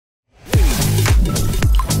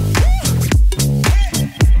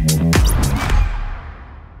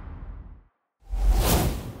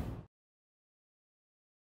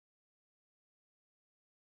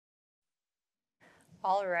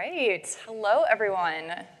All right. Hello,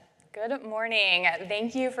 everyone. Good morning.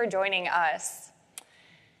 Thank you for joining us.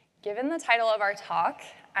 Given the title of our talk,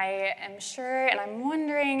 I am sure, and I'm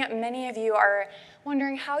wondering, many of you are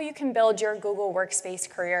wondering how you can build your Google Workspace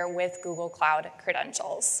career with Google Cloud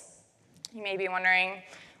credentials. You may be wondering,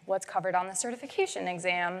 what's covered on the certification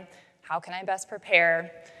exam? How can I best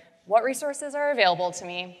prepare? What resources are available to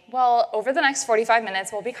me? Well, over the next 45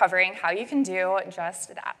 minutes, we'll be covering how you can do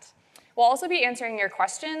just that. We'll also be answering your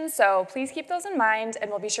questions, so please keep those in mind,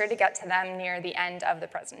 and we'll be sure to get to them near the end of the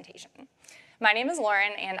presentation. My name is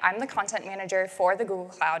Lauren, and I'm the content manager for the Google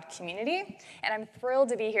Cloud community, and I'm thrilled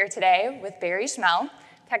to be here today with Barry Schmell,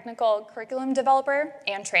 technical curriculum developer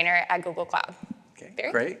and trainer at Google Cloud. Okay,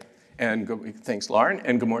 Barry? great. And thanks, Lauren,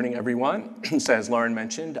 and good morning, everyone. So as Lauren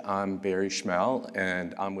mentioned, I'm Barry Schmell,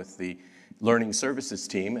 and I'm with the Learning Services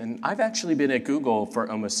team, and I've actually been at Google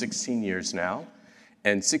for almost 16 years now.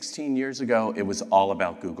 And 16 years ago, it was all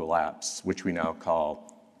about Google Apps, which we now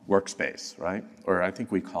call Workspace, right? Or I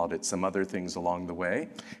think we called it some other things along the way.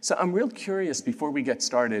 So I'm real curious, before we get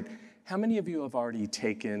started, how many of you have already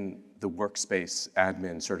taken the Workspace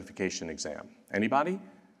Admin certification exam? Anybody?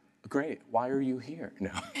 Great. Why are you here? No.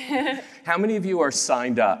 How many of you are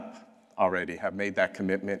signed up already, have made that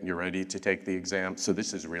commitment, and you're ready to take the exam? So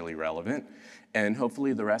this is really relevant. And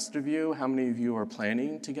hopefully the rest of you, how many of you are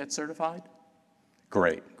planning to get certified?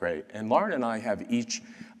 Great, great. And Lauren and I have each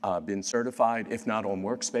been certified, if not on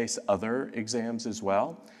Workspace, other exams as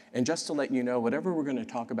well. And just to let you know, whatever we're going to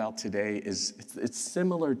talk about today it's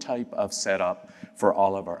similar type of setup for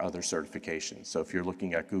all of our other certifications. So if you're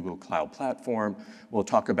looking at Google Cloud Platform, we'll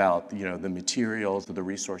talk about the materials, the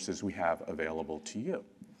resources we have available to you.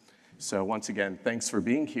 So once again, thanks for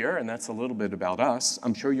being here, and that's a little bit about us.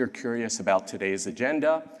 I'm sure you're curious about today's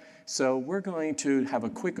agenda. So we're going to have a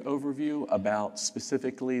quick overview about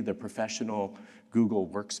specifically the professional Google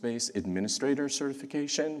Workspace Administrator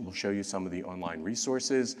certification. We'll show you some of the online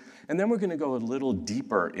resources. And then we're going to go a little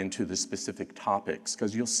deeper into the specific topics,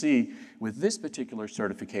 because you'll see with this particular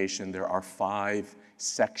certification, there are 5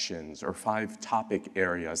 sections or 5 topic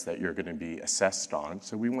areas that you're going to be assessed on.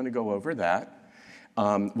 So we want to go over that.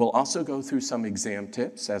 We'll also go through some exam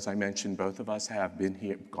tips. As I mentioned, both of us have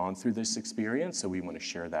gone through this experience, so we want to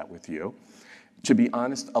share that with you. To be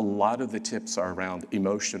honest, a lot of the tips are around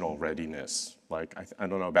emotional readiness. Like, I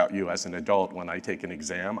don't know about you, as an adult, when I take an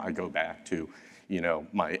exam, I go back to,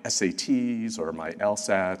 my SATs or my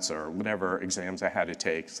LSATs or whatever exams I had to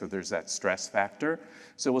take. So there's that stress factor.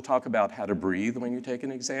 So we'll talk about how to breathe when you take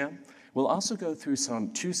an exam. We'll also go through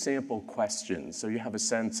 2 sample questions, so you have a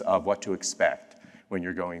sense of what to expect when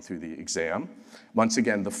you're going through the exam. Once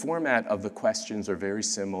again, the format of the questions are very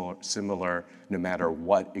similar no matter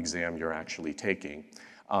what exam you're actually taking.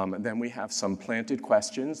 Then we have some planted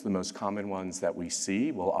questions, the most common ones that we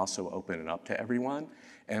see. We'll also open it up to everyone,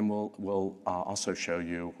 and we'll also show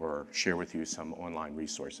you or share with you some online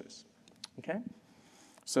resources. Okay?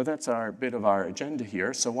 So that's our bit of our agenda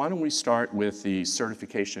here. So why don't we start with the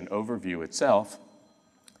certification overview itself.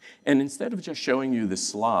 And instead of just showing you this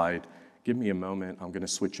slide, give me a moment, I'm going to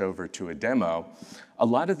switch over to a demo. A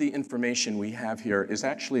lot of the information we have here is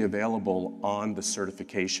actually available on the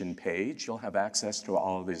certification page. You'll have access to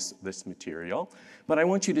all of this material. But I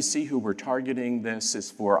want you to see who we're targeting. This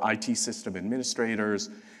is for IT system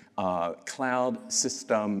administrators, cloud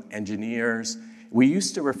system engineers. We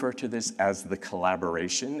used to refer to this as the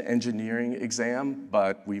collaboration engineering exam,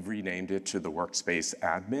 but we've renamed it to the Workspace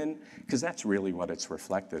Admin, because that's really what it's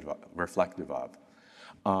reflective of.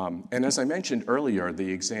 And as I mentioned earlier, the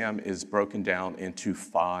exam is broken down into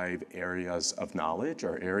 5 areas of knowledge,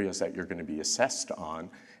 or areas that you're going to be assessed on.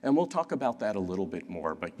 And we'll talk about that a little bit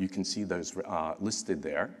more, but you can see those listed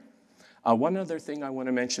there. One other thing I want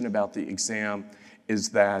to mention about the exam is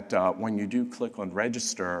that when you do click on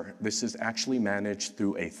register, this is actually managed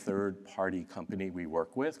through a third-party company we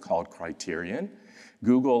work with called Criterion.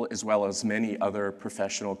 Google, as well as many other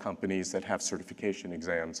professional companies that have certification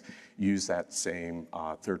exams, use that same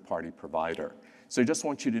third-party provider. So I just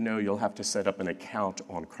want you to know you'll have to set up an account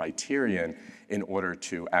on Criterion in order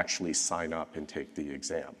to actually sign up and take the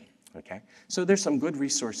exam. Okay? So there's some good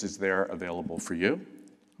resources there available for you.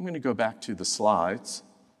 I'm going to go back to the slides.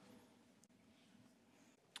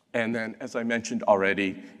 And then, as I mentioned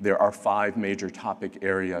already, there are 5 major topic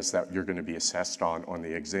areas that you're going to be assessed on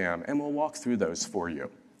the exam, and we'll walk through those for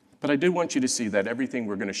you. But I do want you to see that everything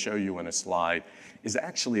we're going to show you in a slide is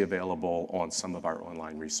actually available on some of our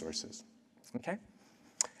online resources. Okay?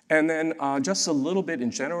 And then just a little bit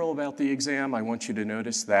in general about the exam, I want you to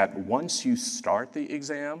notice that once you start the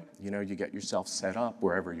exam, you get yourself set up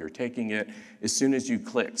wherever you're taking it. As soon as you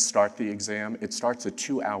click Start the Exam, it starts a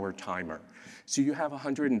 2-hour timer. So you have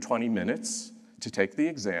 120 minutes to take the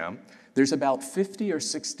exam. There's about 50 or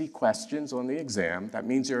 60 questions on the exam. That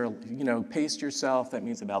means pace yourself. That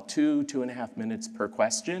means about 2.5 minutes per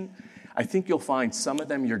question. I think you'll find some of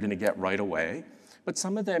them you're going to get right away, but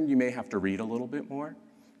some of them you may have to read a little bit more.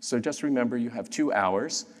 So just remember, you have 2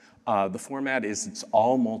 hours. The format is it's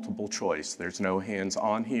all multiple choice. There's no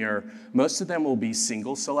hands-on here. Most of them will be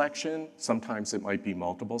single selection. Sometimes it might be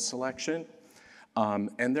multiple selection.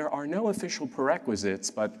 And there are no official prerequisites,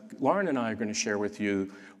 but Lauren and I are going to share with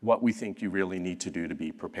you what we think you really need to do to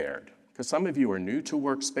be prepared. Because some of you are new to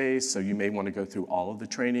Workspace, so you may want to go through all of the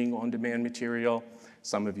training on-demand material.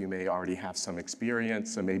 Some of you may already have some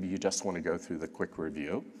experience, so maybe you just want to go through the quick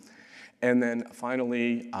review. And then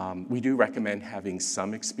finally, we do recommend having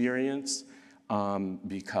some experience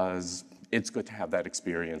because it's good to have that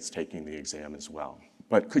experience taking the exam as well.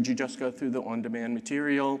 But could you just go through the on-demand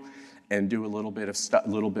material and do a little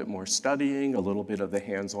bit more studying, a little bit of the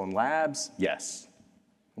hands-on labs? Yes.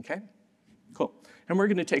 Okay, cool. And we're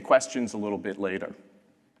going to take questions a little bit later.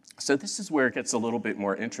 So this is where it gets a little bit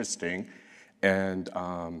more interesting, and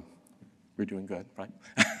we're doing good, right?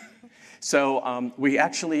 So we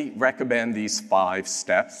actually recommend these 5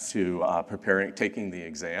 steps to taking the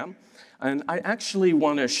exam. And I actually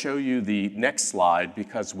want to show you the next slide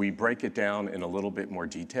because we break it down in a little bit more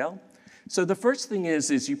detail. So the first thing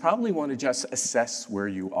is you probably want to just assess where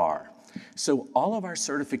you are. So all of our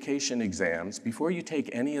certification exams, before you take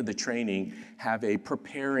any of the training, have a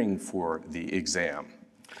preparing for the exam.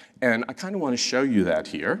 And I kind of want to show you that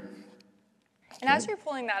here. And as you're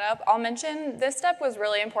pulling that up, I'll mention this step was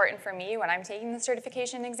really important for me when I'm taking the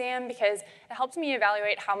certification exam because it helps me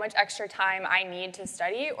evaluate how much extra time I need to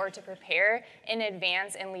study or to prepare in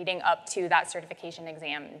advance and leading up to that certification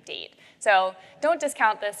exam date. So don't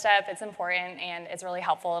discount this step. It's important and it's really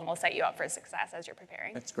helpful and will set you up for success as you're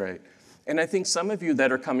preparing. That's great. And I think some of you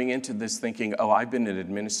that are coming into this thinking, oh, I've been an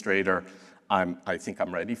administrator, I think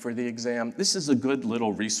I'm ready for the exam. This is a good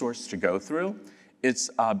little resource to go through.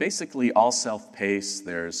 It's basically all self-paced.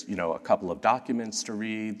 There's a couple of documents to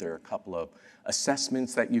read. There are a couple of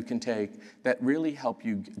assessments that you can take that really help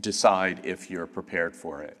you decide if you're prepared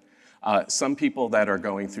for it. Some people that are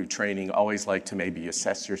going through training always like to maybe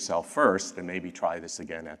assess yourself first and maybe try this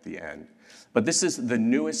again at the end. But this is the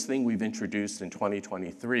newest thing we've introduced in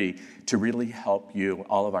 2023 to really help you,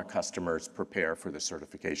 all of our customers, prepare for the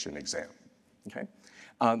certification exam. Okay?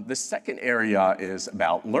 The second area is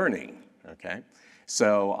about learning. Okay?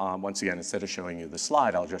 So once again, instead of showing you the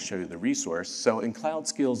slide, I'll just show you the resource. So in Cloud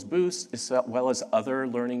Skills Boost, as well as other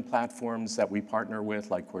learning platforms that we partner with,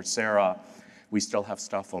 like Coursera, we still have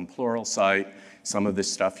stuff on Pluralsight. Some of this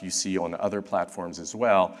stuff you see on other platforms as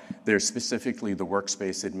well. There's specifically the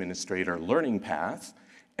Workspace Administrator Learning Path.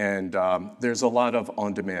 And there's a lot of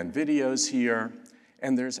on-demand videos here.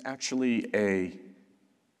 And there's actually a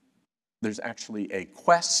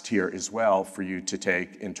quest here as well for you to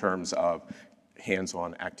take in terms of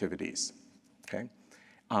hands-on activities, okay?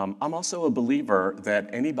 I'm also a believer that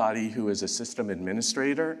anybody who is a system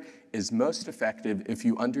administrator is most effective if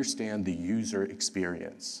you understand the user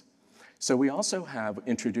experience. So we also have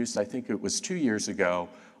introduced, I think it was 2 years ago,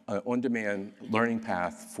 an on-demand learning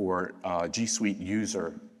path for G Suite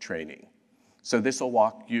user training. So this will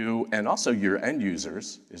walk you, and also your end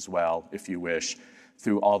users as well, if you wish,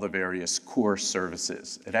 through all the various core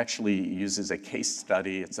services. It actually uses a case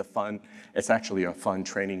study. It's actually a fun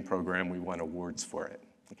training program. We won awards for it.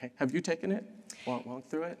 Okay, have you taken it? Walk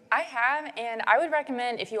through it? I have, and I would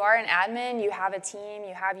recommend if you are an admin, you have a team,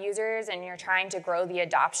 you have users, and you're trying to grow the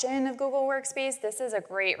adoption of Google Workspace, this is a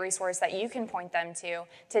great resource that you can point them to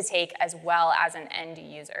take as well as an end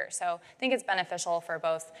user. So I think it's beneficial for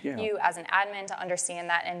both you as an admin to understand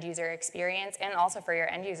that end user experience and also for your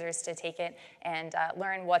end users to take it and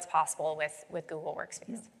learn what's possible with Google Workspace.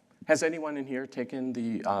 Yeah. Has anyone in here taken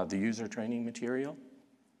the user training material?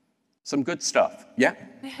 Some good stuff, yeah?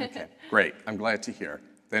 Okay, great, I'm glad to hear.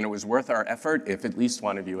 Then it was worth our effort if at least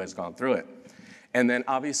one of you has gone through it. And then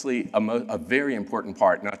obviously a very important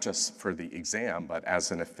part, not just for the exam, but as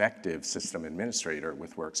an effective system administrator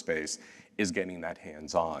with Workspace, is getting that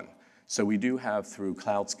hands-on. So we do have, through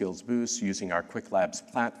Cloud Skills Boost, using our Quick Labs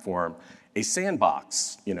platform, a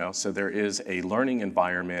sandbox, so there is a learning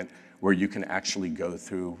environment where you can actually go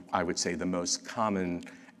through, I would say, the most common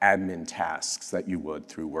admin tasks that you would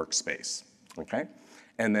through Workspace, okay?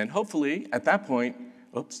 And then hopefully, at that point,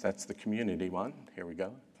 oops, that's the community one. Here we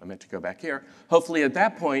go. I meant to go back here. Hopefully at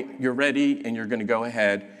that point, you're ready and you're going to go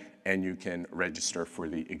ahead and you can register for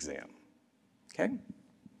the exam. Okay?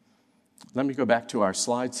 Let me go back to our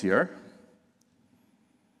slides here.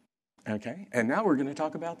 Okay, and now we're going to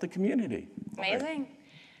talk about the community. Amazing.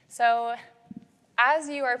 So as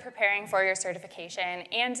you are preparing for your certification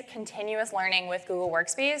and continuous learning with Google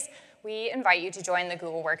Workspace, we invite you to join the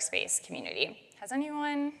Google Workspace community. Has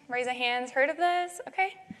anyone, raise a hand, heard of this?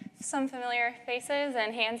 Okay, some familiar faces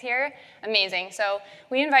and hands here. Amazing. So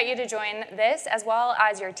we invite you to join this as well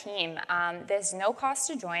as your team. There's no cost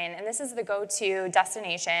to join, and this is the go-to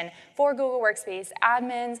destination for Google Workspace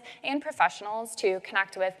admins and professionals to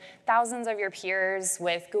connect with thousands of your peers,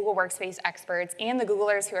 with Google Workspace experts, and the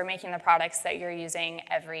Googlers who are making the products that you're using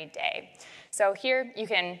every day. So here you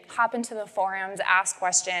can hop into the forums, ask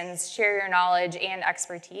questions, share your knowledge and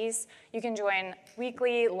expertise. You can join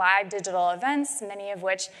weekly live digital events, many of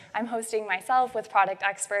which I'm hosting myself with product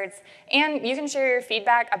experts, and you can share your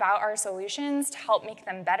feedback about our solutions to help make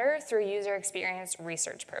them better through user experience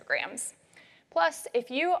research programs. Plus, if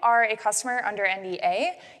you are a customer under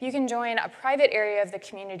NDA, you can join a private area of the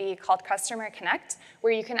community called Customer Connect,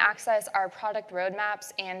 where you can access our product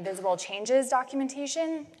roadmaps and visible changes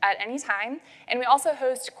documentation at any time. And we also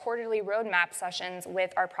host quarterly roadmap sessions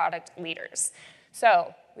with our product leaders.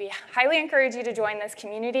 So we highly encourage you to join this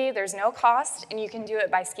community. There's no cost, and you can do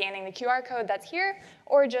it by scanning the QR code that's here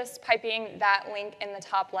or just piping that link in the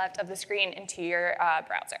top left of the screen into your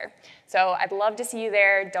browser. So I'd love to see you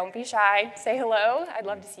there. Don't be shy. Say hello. I'd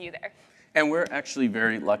love to see you there. And we're actually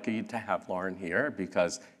very lucky to have Lauren here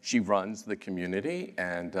because she runs the community,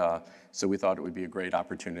 and so we thought it would be a great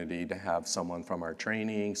opportunity to have someone from our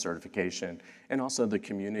training, certification, and also the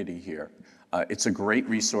community here. It's a great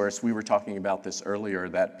resource. We were talking about this earlier,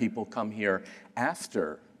 that people come here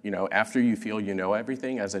after you feel you know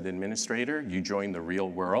everything as an administrator, you join the real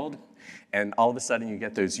world, and all of a sudden you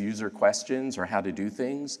get those user questions or how to do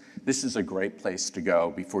things. This is a great place to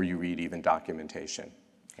go before you read even documentation.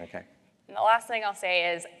 Okay? And the last thing I'll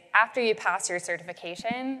say is, after you pass your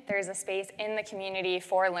certification, there's a space in the community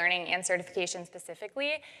for learning and certification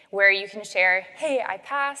specifically, where you can share, hey, I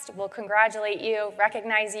passed, we'll congratulate you,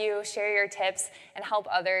 recognize you, share your tips, and help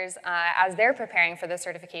others as they're preparing for the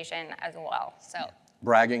certification as well. So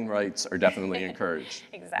bragging rights are definitely encouraged.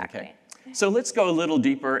 Exactly. Okay. So let's go a little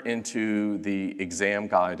deeper into the exam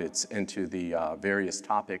guide. It's into the various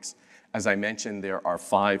topics. As I mentioned, there are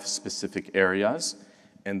 5 specific areas.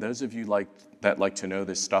 And those of you that like to know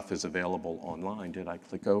this stuff is available online. Did I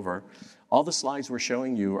click over? All the slides we're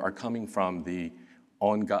showing you are coming from the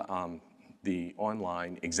online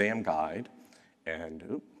exam guide.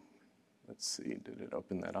 And let's see, did it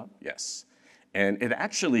open that up? Yes. And it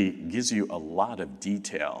actually gives you a lot of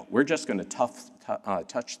detail. We're just going to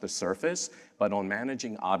touch the surface, but on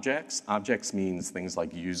managing objects means things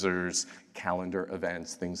like users, calendar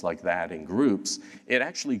events, things like that, and groups. It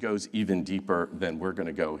actually goes even deeper than we're going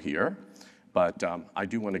to go here, but I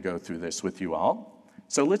do want to go through this with you all.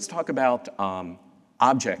 So let's talk about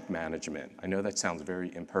object management. I know that sounds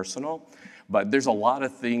very impersonal, but there's a lot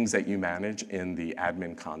of things that you manage in the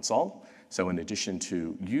admin console. So in addition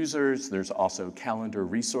to users, there's also calendar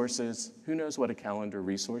resources. Who knows what a calendar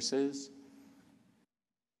resource is?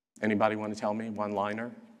 Anybody want to tell me?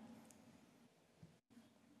 One-liner?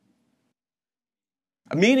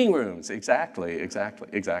 Meeting rooms, exactly.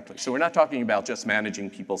 So we're not talking about just managing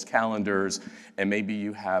people's calendars, and maybe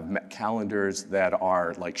you have calendars that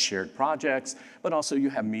are like shared projects, but also you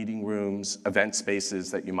have meeting rooms, event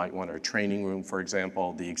spaces that you might want, or a training room, for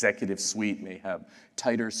example. The executive suite may have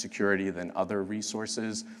tighter security than other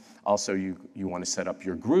resources. Also, you want to set up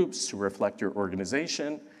your groups to reflect your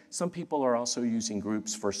organization. Some people are also using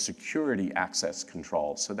groups for security access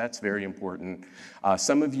control, so that's very important.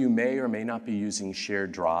 Some of you may or may not be using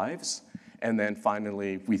shared drives. And then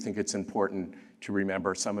finally, we think it's important to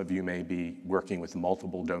remember some of you may be working with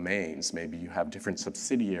multiple domains. Maybe you have different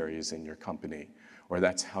subsidiaries in your company, or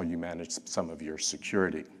that's how you manage some of your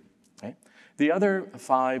security. Okay? The other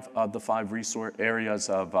 5 of the 5 resource areas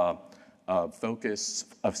of focus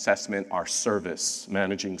assessment are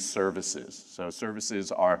managing services. So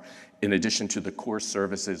services are, in addition to the core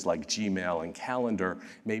services like Gmail and Calendar,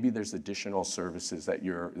 maybe there's additional services that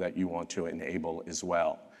you want to enable as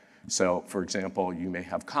well. So for example, you may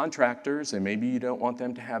have contractors, and maybe you don't want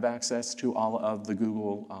them to have access to all of the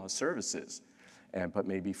Google services, but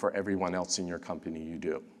maybe for everyone else in your company you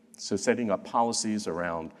do. So setting up policies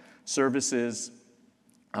around services.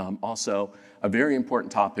 Also, a very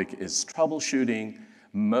important topic is troubleshooting.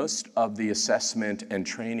 Most of the assessment and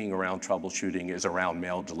training around troubleshooting is around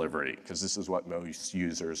mail delivery, because this is what most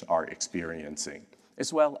users are experiencing.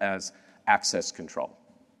 as well as access control.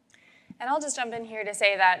 And I'll just jump in here to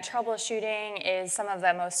say that troubleshooting is some of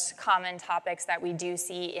the most common topics that we do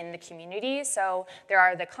see in the community. So there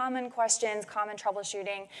are the common questions, common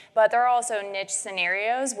troubleshooting, but there are also niche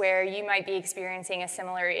scenarios where you might be experiencing a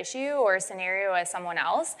similar issue or scenario as someone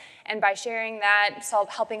else. And by sharing that,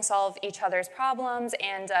 helping solve each other's problems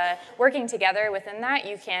and working together within that,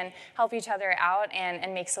 you can help each other out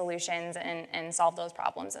and make solutions and solve those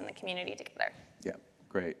problems in the community together. Yeah,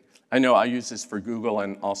 great. I know I use this for Google,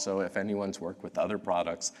 and also if anyone's worked with other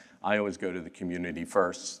products, I always go to the community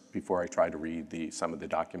first before I try to read some of the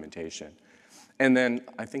documentation. And then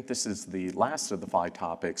I think this is the last of the 5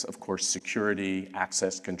 topics, of course, security,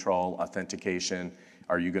 access control, authentication.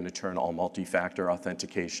 Are you going to turn all multi-factor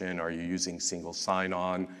authentication? Are you using single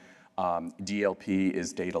sign-on? DLP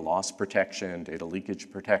is data loss protection, data leakage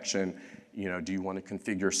protection. Do you want to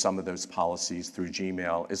configure some of those policies through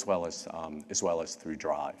Gmail as well as through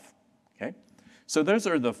Drive? Okay, so those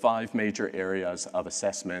are the 5 major areas of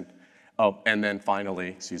assessment. Oh, and then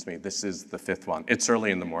finally, this is the 5th one. It's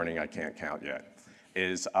early in the morning, I can't count yet,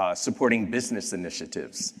 is supporting business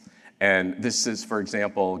initiatives. And this is, for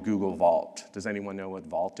example, Google Vault. Does anyone know what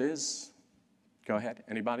Vault is? Go ahead,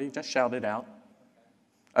 anybody? Just shout it out.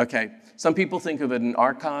 Okay, some people think of it an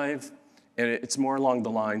archive, and it's more along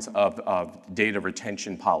the lines of data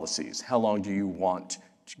retention policies. How long do you want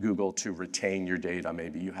Google to retain your data?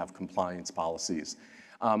 Maybe you have compliance policies.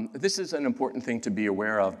 This is an important thing to be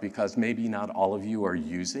aware of because maybe not all of you are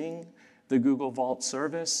using the Google Vault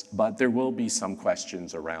service, but there will be some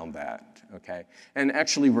questions around that, okay? And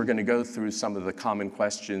actually, we're going to go through some of the common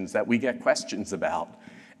questions that we get questions about,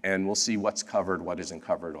 and we'll see what's covered, what isn't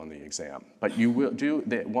covered on the exam. But you will do,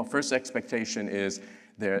 the first expectation is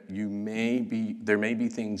there may be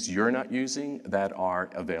things you're not using that are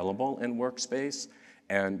available in Workspace,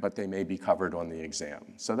 but they may be covered on the exam.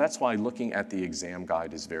 So that's why looking at the exam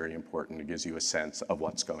guide is very important. It gives you a sense of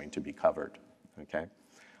what's going to be covered, okay?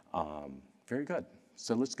 Very good.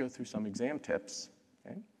 So let's go through some exam tips,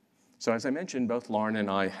 okay? So as I mentioned, both Lauren and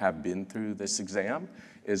I have been through this exam,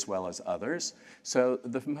 as well as others. So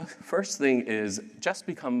the first thing is just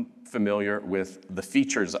become familiar with the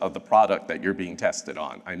features of the product that you're being tested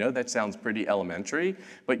on. I know that sounds pretty elementary,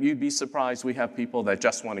 but you'd be surprised we have people that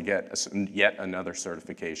just want to get yet another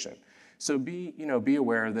certification. So be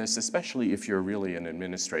aware of this, especially if you're really an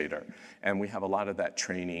administrator, and we have a lot of that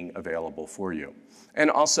training available for you.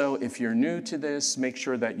 And also, if you're new to this, make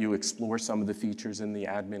sure that you explore some of the features in the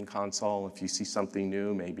admin console. If you see something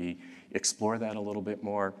new, maybe explore that a little bit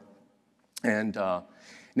more. And now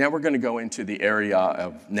we're going to go into the area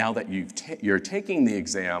of, now that you're taking the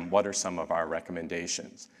exam, what are some of our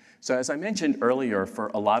recommendations? So as I mentioned earlier,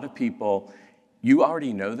 for a lot of people, you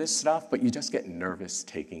already know this stuff, but you just get nervous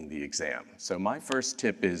taking the exam. So my first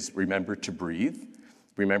tip is remember to breathe.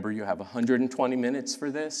 Remember you have 120 minutes for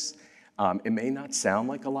this. It may not sound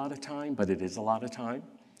like a lot of time, but it is a lot of time,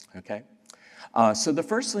 okay? So the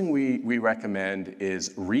first thing we recommend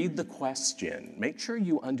is read the question. Make sure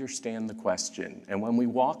you understand the question. And when we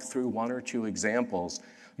walk through 1 or 2 examples,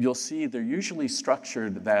 you'll see they're usually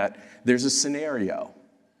structured that there's a scenario.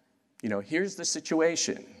 Here's the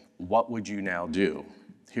situation. What would you now do?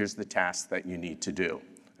 Here's the task that you need to do,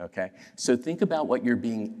 okay? So think about what you're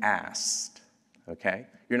being asked, okay?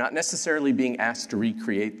 You're not necessarily being asked to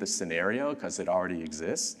recreate the scenario because it already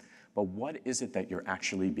exists, but what is it that you're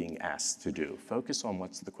actually being asked to do? Focus on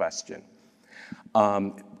what's the question.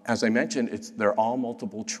 As I mentioned, they're all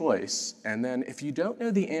multiple choice, and then if you don't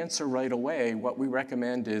know the answer right away, what we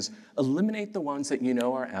recommend is eliminate the ones that you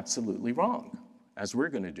know are absolutely wrong, as we're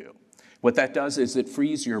going to do. What that does is it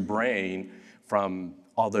frees your brain from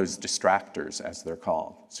all those distractors, as they're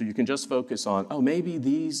called. So you can just focus on, oh, maybe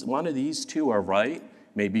one of these 2 are right.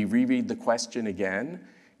 Maybe reread the question again,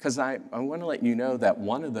 because I want to let you know that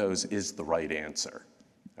one of those is the right answer.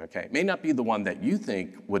 Okay, it may not be the one that you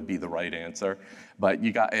think would be the right answer, but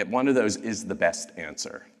one of those is the best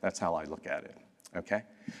answer. That's how I look at it. Okay,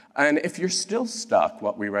 and if you're still stuck,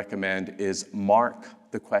 what we recommend is mark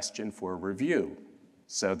the question for review,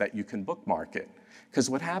 so that you can bookmark it. Because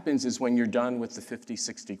what happens is when you're done with the 50,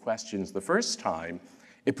 60 questions the first time,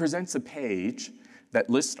 it presents a page that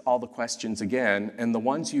lists all the questions again, and the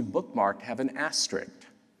ones you've bookmarked have an asterisk.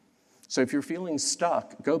 So if you're feeling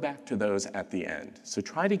stuck, go back to those at the end. So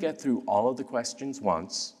try to get through all of the questions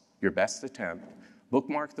once, your best attempt,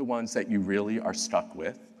 bookmark the ones that you really are stuck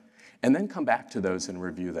with, and then come back to those and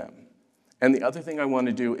review them. And the other thing I want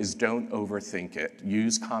to do is don't overthink it.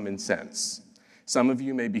 Use common sense. Some of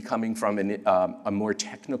you may be coming from a more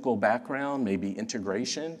technical background, maybe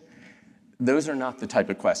integration. Those are not the type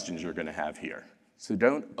of questions you're going to have here. So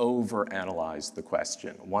don't overanalyze the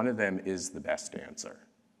question. One of them is the best answer.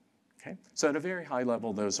 Okay? So at a very high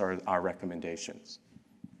level, those are our recommendations.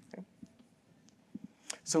 Okay?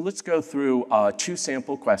 So let's go through 2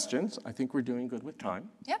 sample questions. I think we're doing good with time.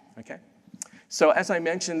 Yep. Okay. So as I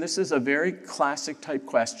mentioned, this is a very classic type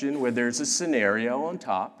question where there's a scenario on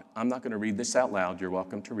top. I'm not going to read this out loud. You're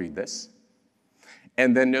welcome to read this.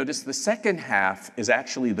 And then notice the second half is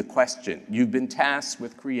actually the question. You've been tasked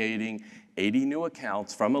with creating 80 new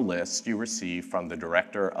accounts from a list you received from the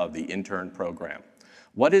director of the intern program.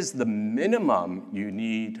 What is the minimum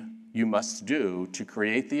you must do to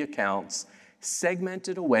create the accounts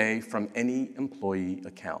segmented away from any employee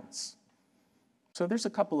accounts? So there's a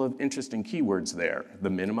couple of interesting keywords there. The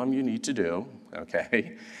minimum you need to do,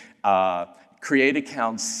 okay. Create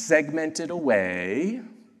accounts segmented away.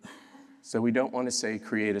 So we don't want to say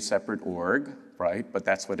create a separate org, right? But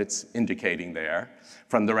that's what it's indicating there,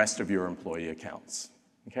 from the rest of your employee accounts,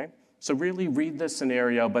 okay? So really read the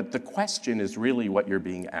scenario, but the question is really what you're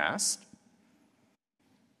being asked.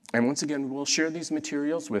 And once again, we'll share these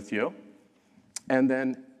materials with you. And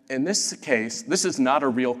then in this case, this is not a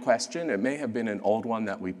real question. It may have been an old one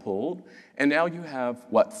that we pulled. And now you have,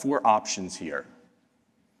 4 options here.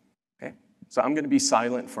 Okay? So I'm going to be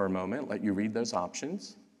silent for a moment, let you read those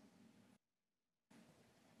options.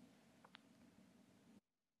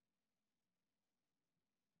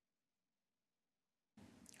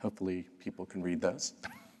 Hopefully people can read those.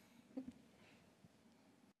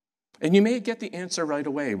 And you may get the answer right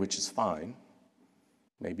away, which is fine.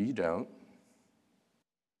 Maybe you don't.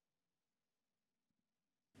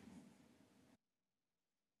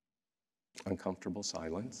 Uncomfortable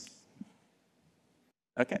silence.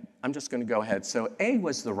 Okay, I'm just going to go ahead. So A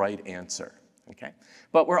was the right answer, okay?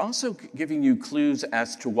 But we're also giving you clues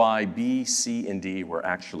as to why B, C, and D were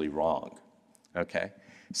actually wrong, okay?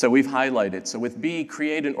 So we've highlighted. So with B,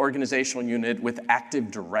 create an organizational unit with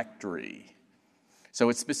Active Directory. So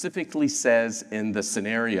it specifically says in the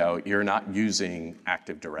scenario, you're not using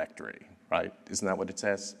Active Directory, right? Isn't that what it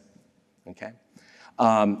says? Okay.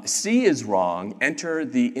 C is wrong. Enter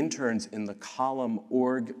the interns in the column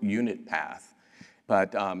org unit path.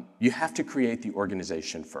 But you have to create the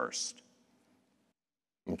organization first.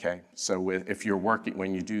 Okay, so if you're working,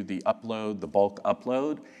 when you do the upload, the bulk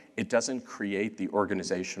upload, it doesn't create the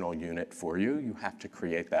organizational unit for you. You have to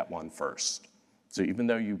create that one first. So even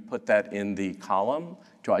though you put that in the column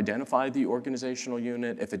to identify the organizational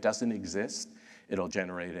unit, if it doesn't exist, it'll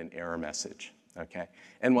generate an error message. Okay,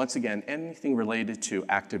 and once again, anything related to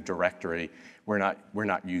Active Directory, we're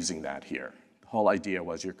not using that here. The whole idea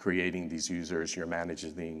was you're creating these users, you're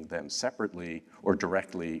managing them separately or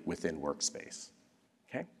directly within Workspace.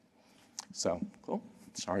 Okay, so cool.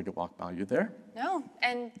 Sorry to walk by you there. No,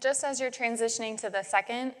 and just as you're transitioning to the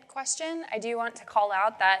second question, I do want to call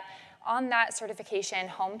out that on that certification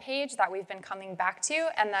homepage that we've been coming back to,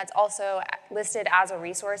 and that's also listed as a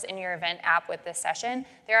resource in your event app with this session,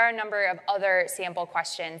 there are a number of other sample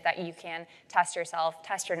questions that you can test yourself,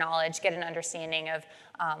 test your knowledge, get an understanding of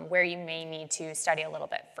where you may need to study a little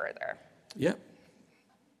bit further. Yep.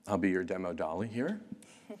 I'll be your demo dolly here.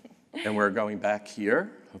 And we're going back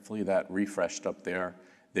here. Hopefully that refreshed up there.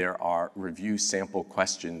 There are review sample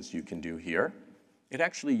questions you can do here. It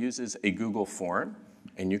actually uses a Google form,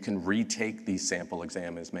 and you can retake the sample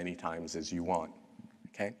exam as many times as you want,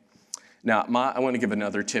 okay? Now, I want to give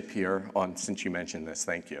another tip here on, since you mentioned this,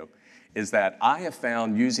 thank you, is that I have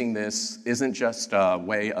found using this isn't just a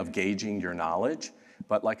way of gauging your knowledge,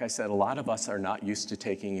 but like I said, a lot of us are not used to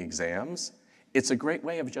taking exams. It's a great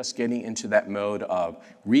way of just getting into that mode of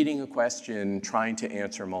reading a question, trying to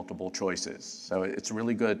answer multiple choices. So it's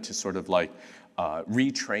really good to sort of like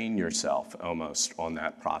retrain yourself almost on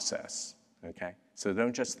that process, okay? So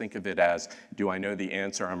don't just think of it as, do I know the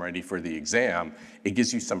answer, I'm ready for the exam. It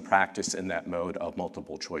gives you some practice in that mode of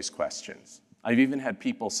multiple choice questions. I've even had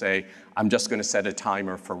people say, I'm just going to set a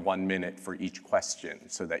timer for 1 minute for each question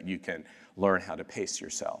so that you can learn how to pace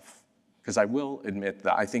yourself. Because I will admit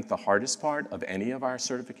that I think the hardest part of any of our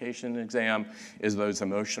certification exam is those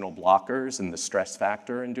emotional blockers and the stress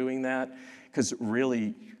factor in doing that. Because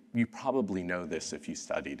really, you probably know this if you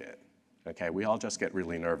studied it. Okay, we all just get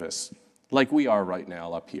really nervous, like we are right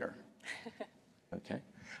now up here. Okay,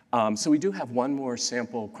 so we do have one more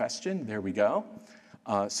sample question. There we go.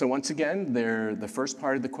 So once again, the first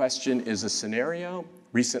part of the question is a scenario.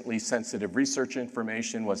 Recently, sensitive research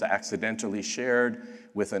information was accidentally shared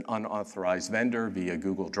with an unauthorized vendor via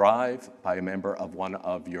Google Drive by a member of one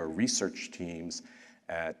of your research teams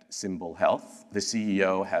at Symbol Health. The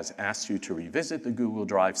CEO has asked you to revisit the Google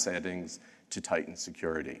Drive settings to tighten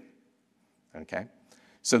security. Okay?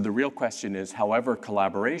 So the real question is, however,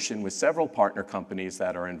 collaboration with several partner companies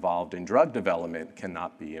that are involved in drug development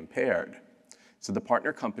cannot be impaired. So the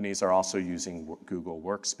partner companies are also using Google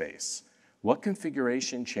Workspace. What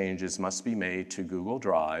configuration changes must be made to Google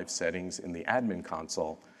Drive settings in the admin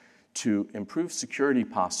console to improve security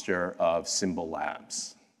posture of Symbol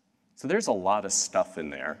Labs? So there's a lot of stuff in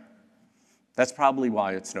there. That's probably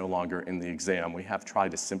why it's no longer in the exam. We have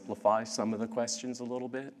tried to simplify some of the questions a little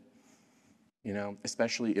bit,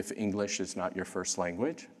 especially if English is not your first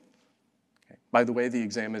language. Okay. By the way, the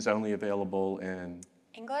exam is only available in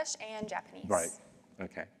English and Japanese. Right,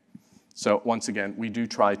 okay. So once again, we do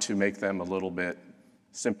try to make them a little bit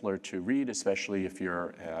simpler to read, especially if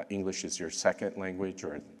your English is your second language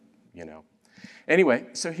or, Anyway,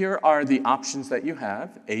 so here are the options that you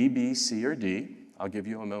have, A, B, C, or D. I'll give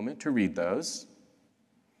you a moment to read those.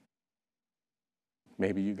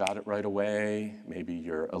 Maybe you got it right away. Maybe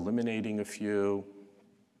you're eliminating a few.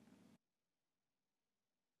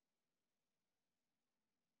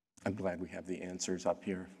 I'm glad we have the answers up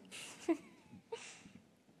here.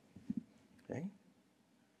 Okay.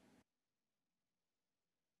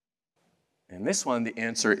 And this one, the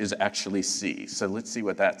answer is actually C. So let's see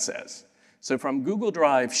what that says. So from Google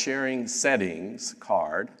Drive sharing settings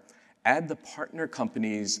card, add the partner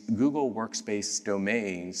company's Google Workspace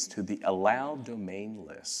domains to the allowed domain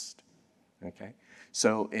list. Okay?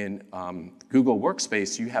 So in Google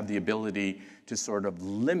Workspace, you have the ability to sort of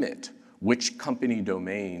limit which company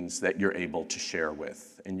domains that you're able to share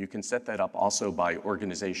with. And you can set that up also by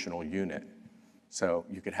organizational unit. So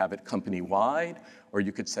you could have it company-wide, or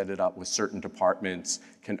you could set it up with certain departments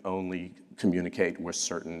can only communicate with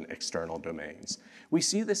certain external domains. We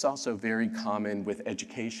see this also very common with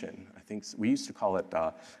education. I think we used to call it,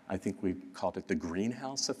 I think we called it the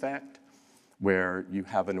greenhouse effect, where you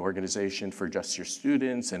have an organization for just your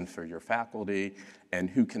students and for your faculty, and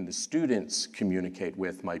who can the students communicate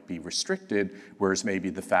with might be restricted, whereas maybe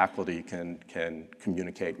the faculty can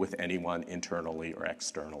communicate with anyone internally or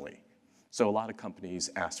externally. So a lot of companies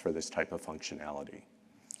ask for this type of functionality,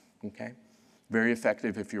 okay? Very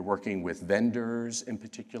effective if you're working with vendors in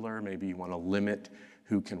particular. Maybe you want to limit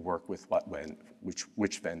who can work with what when,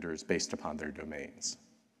 which vendors based upon their domains,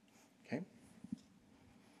 okay?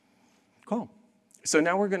 Cool. So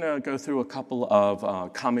now we're going to go through a couple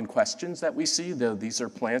of common questions that we see. These are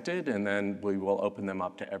planted, and then we will open them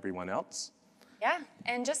up to everyone else. Yeah,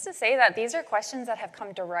 and just to say that these are questions that have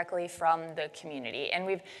come directly from the community, and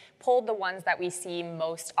we've pulled the ones that we see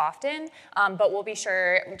most often, but we'll be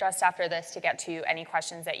sure just after this to get to any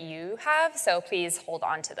questions that you have, so please hold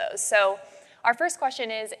on to those. So our first question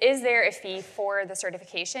is there a fee for the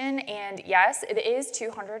certification? And yes, it is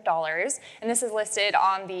 $200, and this is listed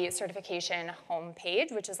on the certification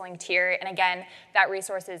homepage, which is linked here, and again, that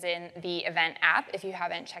resource is in the event app if you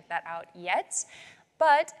haven't checked that out yet.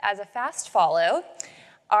 But as a fast follow,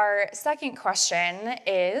 our second question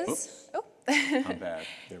is... Oops. Oh. I'm bad.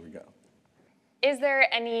 There we go. Is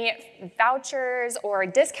there any vouchers or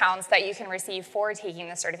discounts that you can receive for taking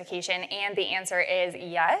the certification? And the answer is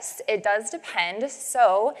yes, it does depend.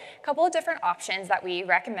 So a couple of different options that we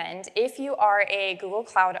recommend. If you are a Google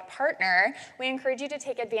Cloud partner, we encourage you to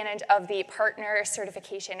take advantage of the Partner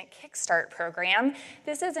Certification Kickstart program.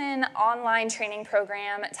 This is an online training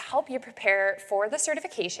program to help you prepare for the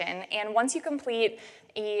certification. And once you complete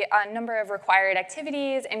a number of required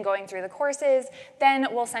activities and going through the courses, then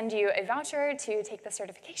we'll send you a voucher to take the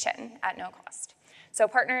certification at no cost. So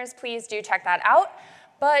partners, please do check that out.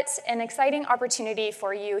 But an exciting opportunity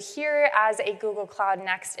for you here as a Google Cloud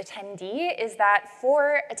Next attendee is that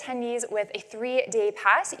for attendees with a 3-day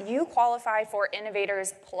pass, you qualify for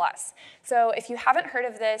Innovators Plus. So if you haven't heard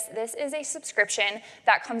of this, this is a subscription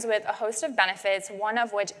that comes with a host of benefits, one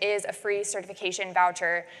of which is a free certification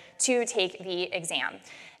voucher to take the exam.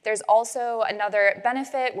 There's also another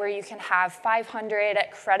benefit where you can have 500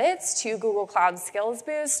 credits to Google Cloud Skills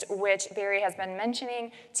Boost, which Barry has been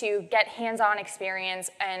mentioning, to get hands-on experience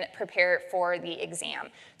and prepare for the exam.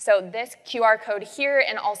 So this QR code here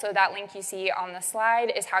and also that link you see on the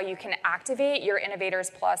slide is how you can activate your Innovators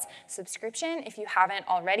Plus subscription if you haven't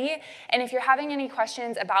already. And if you're having any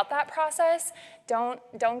questions about that process, don't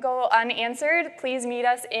go unanswered. Please meet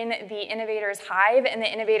us in the Innovators Hive, and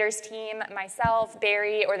the Innovators team, myself,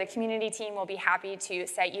 Barry, or the community team will be happy to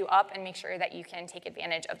set you up and make sure that you can take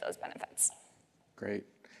advantage of those benefits. Great.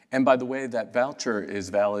 And by the way, that voucher is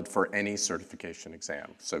valid for any certification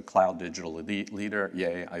exam. So Cloud Digital Leader,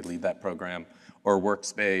 yay, I lead that program, or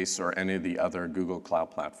Workspace, or any of the other Google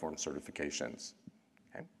Cloud Platform certifications.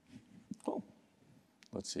 Okay, cool.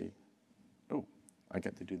 Let's see. Oh, I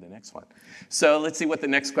get to do the next one. So let's see what the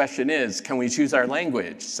next question is. Can we choose our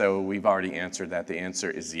language? So we've already answered that. The answer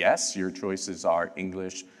is yes. Your choices are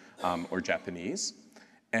English or Japanese.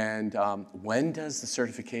 And when does the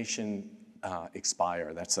certification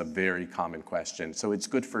expire? That's a very common question. So it's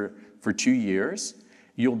good for 2 years.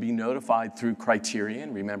 You'll be notified through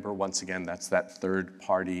Criterion. Remember, once again, that's that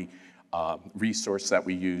third-party resource that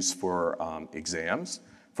we use for exams,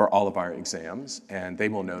 for all of our exams, and they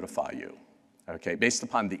will notify you, okay, based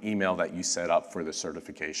upon the email that you set up for the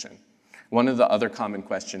certification. One of the other common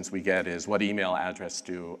questions we get is, what email address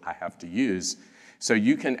do I have to use? So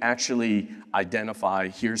you can actually identify,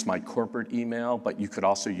 here's my corporate email, but you could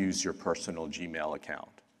also use your personal Gmail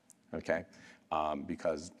account, okay?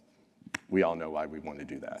 Because we all know why we want to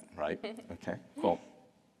do that, right? Okay, cool.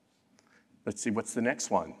 Let's see, what's the next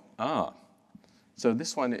one? So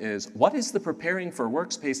this one is, what is the Preparing for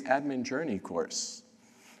Workspace Admin Journey course?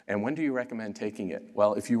 And when do you recommend taking it?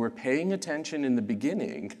 Well, if you were paying attention in the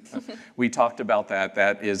beginning, we talked about that.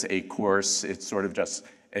 That is a course. It's sort of just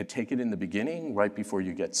take it in the beginning, right before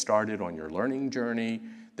you get started on your learning journey.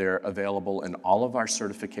 They're available in all of our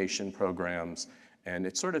certification programs, and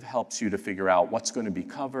it sort of helps you to figure out what's going to be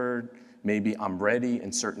covered. Maybe I'm ready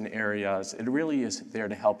in certain areas. It really is there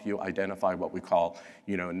to help you identify what we call,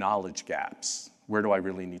 knowledge gaps. Where do I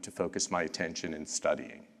really need to focus my attention in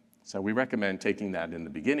studying? So we recommend taking that in the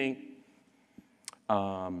beginning.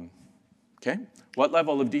 Okay. What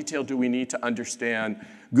level of detail do we need to understand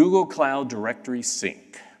Google Cloud Directory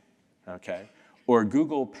Sync, okay, or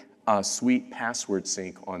Google Suite Password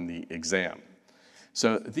Sync on the exam?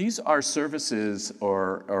 So these are services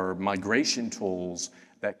or migration tools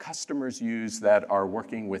that customers use that are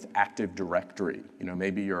working with Active Directory.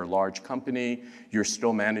 Maybe you're a large company, you're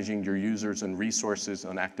still managing your users and resources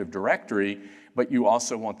on Active Directory, but you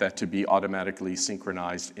also want that to be automatically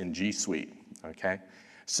synchronized in G Suite, okay?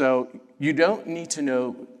 So you don't need to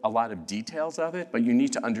know a lot of details of it, but you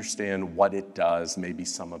need to understand what it does, maybe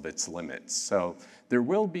some of its limits. So there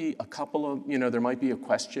will be a couple of, there might be a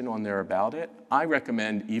question on there about it. I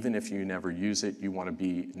recommend, even if you never use it, you want to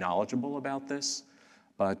be knowledgeable about this.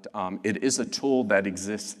 But it is a tool that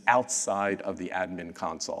exists outside of the admin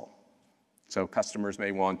console. So customers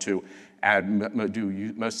may want to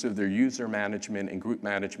do most of their user management and group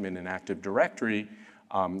management in Active Directory.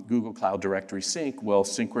 Google Cloud Directory Sync will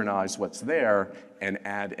synchronize what's there and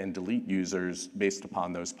add and delete users based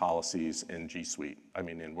upon those policies in G Suite,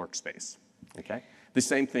 in Workspace, okay? The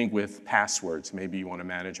same thing with passwords. Maybe you want to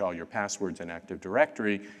manage all your passwords in Active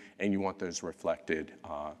Directory, and you want those reflected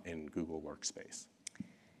in Google Workspace.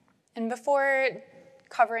 And before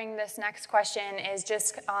covering this next question is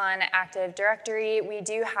just on Active Directory, we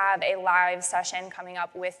do have a live session coming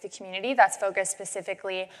up with the community that's focused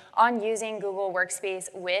specifically on using Google Workspace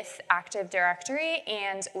with Active Directory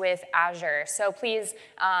and with Azure. So please,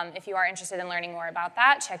 if you are interested in learning more about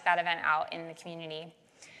that, check that event out in the community.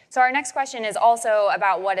 So our next question is also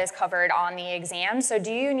about what is covered on the exam. So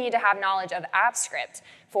do you need to have knowledge of AppScript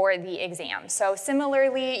for the exam? So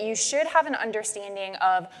similarly, you should have an understanding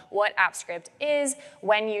of what AppScript is,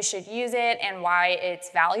 when you should use it, and why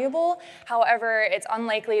it's valuable. However, it's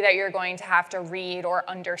unlikely that you're going to have to read or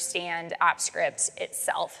understand AppScript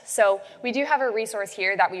itself. So we do have a resource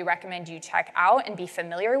here that we recommend you check out and be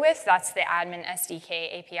familiar with. That's the Admin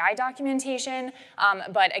SDK API documentation.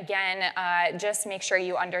 But again, just make sure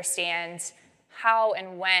you understand how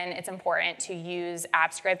and when it's important to use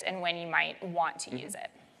AppScript and when you might want to use it.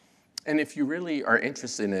 And if you really are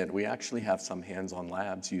interested in it, we actually have some hands-on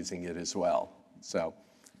labs using it as well. So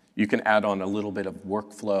you can add on a little bit of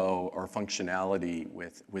workflow or functionality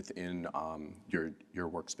within your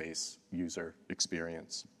Workspace user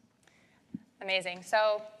experience. Amazing.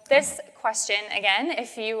 So this question, again,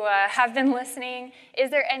 if you have been listening,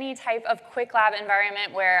 is there any type of quick lab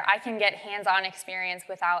environment where I can get hands-on experience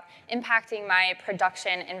without impacting my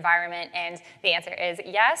production environment? And the answer is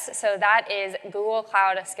yes. So that is Google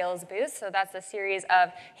Cloud Skills Boost. So that's a series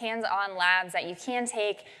of hands-on labs that you can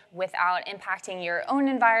take without impacting your own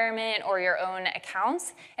environment or your own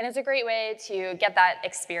accounts. And it's a great way to get that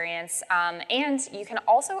experience. And you can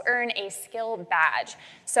also earn a skill badge.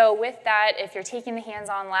 So with that, if you're taking the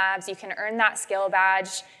hands-on labs, you can earn that skill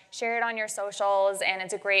badge, share it on your socials, and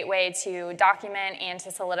it's a great way to document and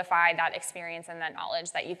to solidify that experience and that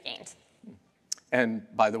knowledge that you've gained. And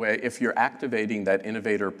by the way, if you're activating that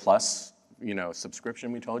Innovator Plus,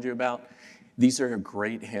 subscription we told you about, these are a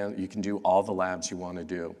great you can do all the labs you want to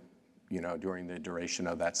do, during the duration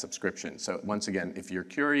of that subscription. So once again, if you're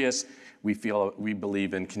curious, we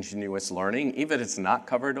believe in continuous learning. Even if it's not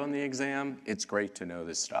covered on the exam, it's great to know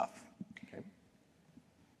this stuff. Okay.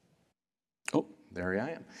 Oh, there I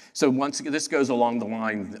am. So once again, this goes along the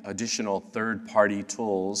line, additional third-party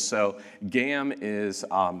tools. So GAM is,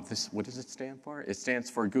 what does it stand for? It stands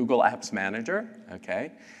for Google Apps Manager,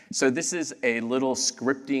 okay? So this is a little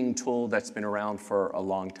scripting tool that's been around for a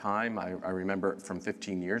long time. I remember it from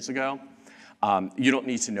 15 years ago. You don't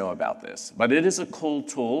need to know about this, but it is a cool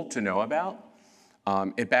tool to know about.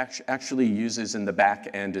 It actually uses in the back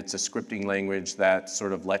end, it's a scripting language that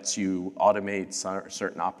sort of lets you automate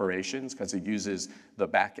certain operations because it uses the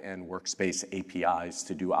back end workspace APIs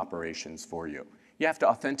to do operations for you. You have to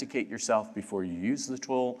authenticate yourself before you use the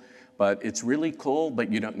tool, but it's really cool,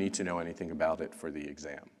 but you don't need to know anything about it for the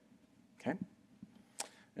exam. Okay?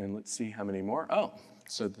 And let's see how many more. Oh,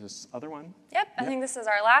 so this other one? Yep, I think this is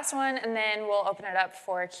our last one, and then we'll open it up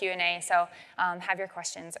for Q&A, so have your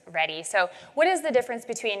questions ready. So what is the difference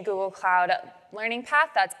between Google Cloud Learning Path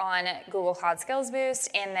that's on Google Cloud Skills Boost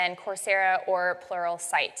and then Coursera or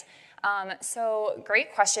Pluralsight? So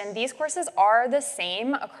great question. These courses are the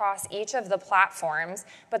same across each of the platforms,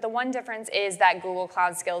 but the one difference is that Google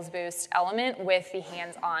Cloud Skills Boost element with the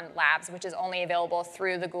hands-on labs, which is only available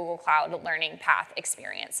through the Google Cloud Learning Path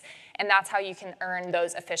experience. And that's how you can earn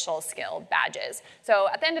those official skill badges. So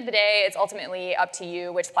at the end of the day, it's ultimately up to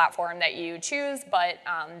you which platform that you choose, but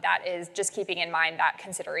that is just keeping in mind that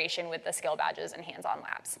consideration with the skill badges and hands-on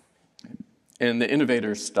labs. And the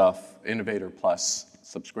Innovator stuff, Innovator Plus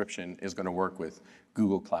subscription is going to work with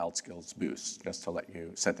Google Cloud Skills Boost, just to let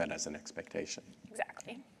you set that as an expectation.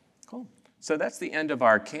 Exactly. Cool. So that's the end of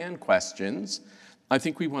our canned questions. I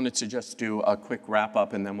think we wanted to just do a quick wrap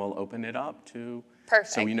up and then we'll open it up to...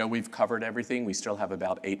 Perfect. So we know we've covered everything. We still have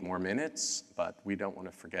about 8 more minutes, but we don't want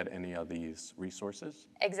to forget any of these resources.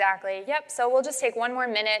 Exactly. Yep. So we'll just take 1 more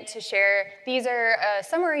minute to share. These are a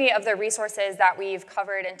summary of the resources that we've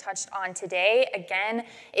covered and touched on today. Again,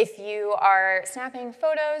 if you are snapping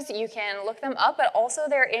photos, you can look them up, but also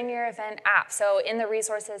they're in your event app. So in the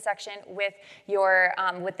resources section with your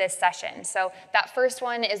with this session. So that first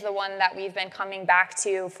one is the one that we've been coming back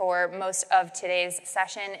to for most of today's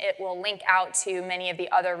session. It will link out to many of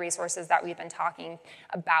the other resources that we've been talking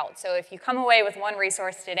about. So if you come away with one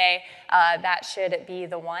resource today, that should be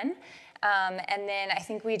the one. And then I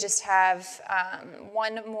think we just have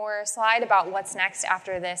one more slide about what's next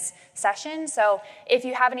after this session. So if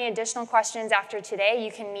you have any additional questions after today,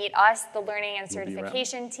 you can meet us, the Learning and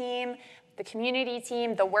Certification team, the community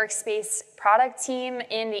team, the Workspace product team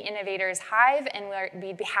in the Innovators Hive, and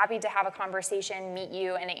we'd be happy to have a conversation, meet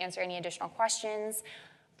you, and answer any additional questions.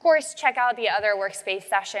 Of course, check out the other Workspace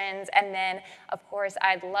sessions, and then, of course,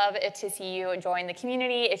 I'd love it to see you join the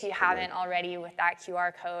community if you haven't already with that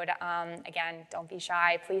QR code. Again, don't be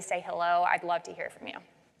shy. Please say hello. I'd love to hear from you.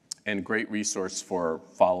 And great resource for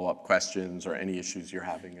follow-up questions or any issues you're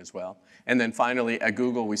having as well. And then finally, at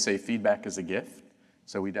Google, we say feedback is a gift.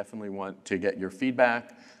 So we definitely want to get your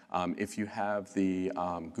feedback. If you have the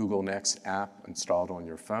Google Next app installed on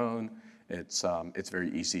your phone, it's very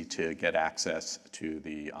easy to get access to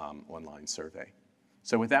the online survey.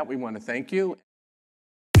 So with that, we want to thank you.